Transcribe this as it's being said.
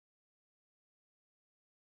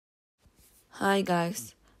Hi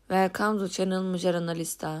guys, welcome to channel Mujer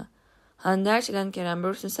Analista. Hande Erc and Kerem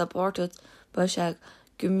Bu supported Başak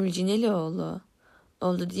Gümülcinelioğlu.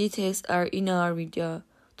 All the details are in our video.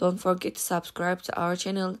 Don't forget to subscribe to our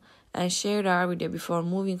channel and share our video before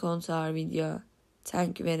moving on to our video.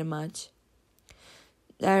 Thank you very much.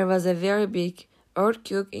 There was a very big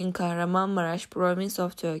earthquake in Kahramanmaraş province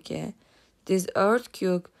of Turkey. This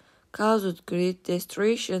earthquake caused great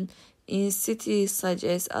destruction in cities such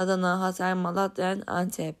as Adana, Hatay, Malatya, and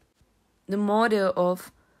Antep. The mother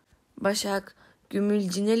of Başak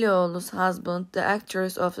Gümülcinelioğlu's husband, the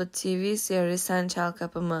actress of the TV series Sen Çal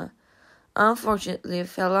Kapımı, unfortunately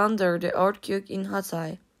fell under the earthquake in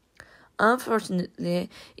Hatay. Unfortunately,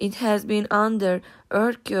 it has been under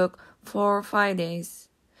earthquake for 5 days.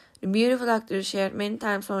 The beautiful actress shared many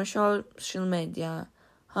times on social media.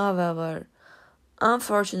 However,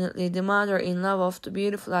 unfortunately, the mother-in-law of the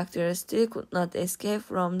beautiful actress still could not escape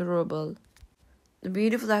from the rubble. The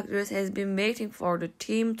beautiful actress has been waiting for the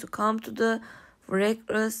team to come to the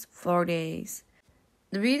wreckers for days.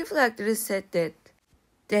 The beautiful actress said that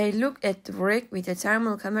they looked at the wreck with a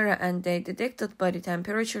thermal camera and they detected body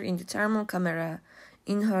temperature in the thermal camera.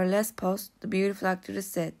 In her last post, the beautiful actress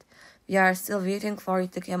said, "We are still waiting for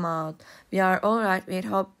it to come out. We are alright with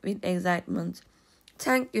hope, with excitement.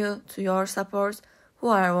 Thank you to your supporters who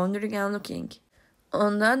are wondering and looking."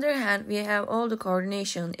 On the other hand, we have all the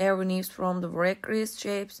coordination, every news from the wreckers,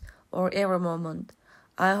 shapes, or every moment.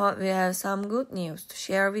 I hope we have some good news to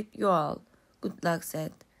share with you all. Good luck,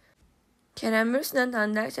 said. Kerem Bu and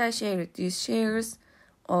Hande Erc shared these shares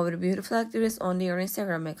of the beautiful actress on their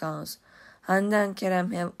Instagram accounts. Hande and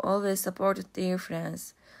Kerem have always supported their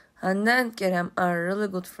friends. Hande and Kerem are really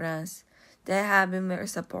good friends. They have been very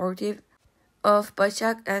supportive of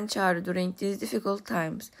Başak and Çağrı during these difficult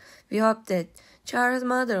times. We hope that Çağrı's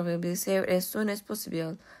mother will be saved as soon as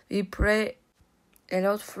possible. We pray a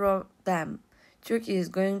lot for them. Turkey is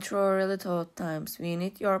going through really tough times. We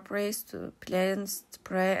need your prayers to please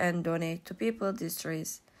pray and donate to people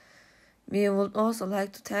distressed. We would also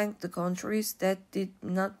like to thank the countries that did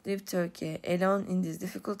not leave Turkey alone in these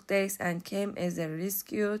difficult days and came as a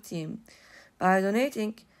rescue team. By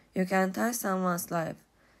donating, you can touch someone's life.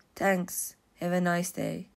 Thanks. Have a nice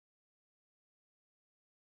day.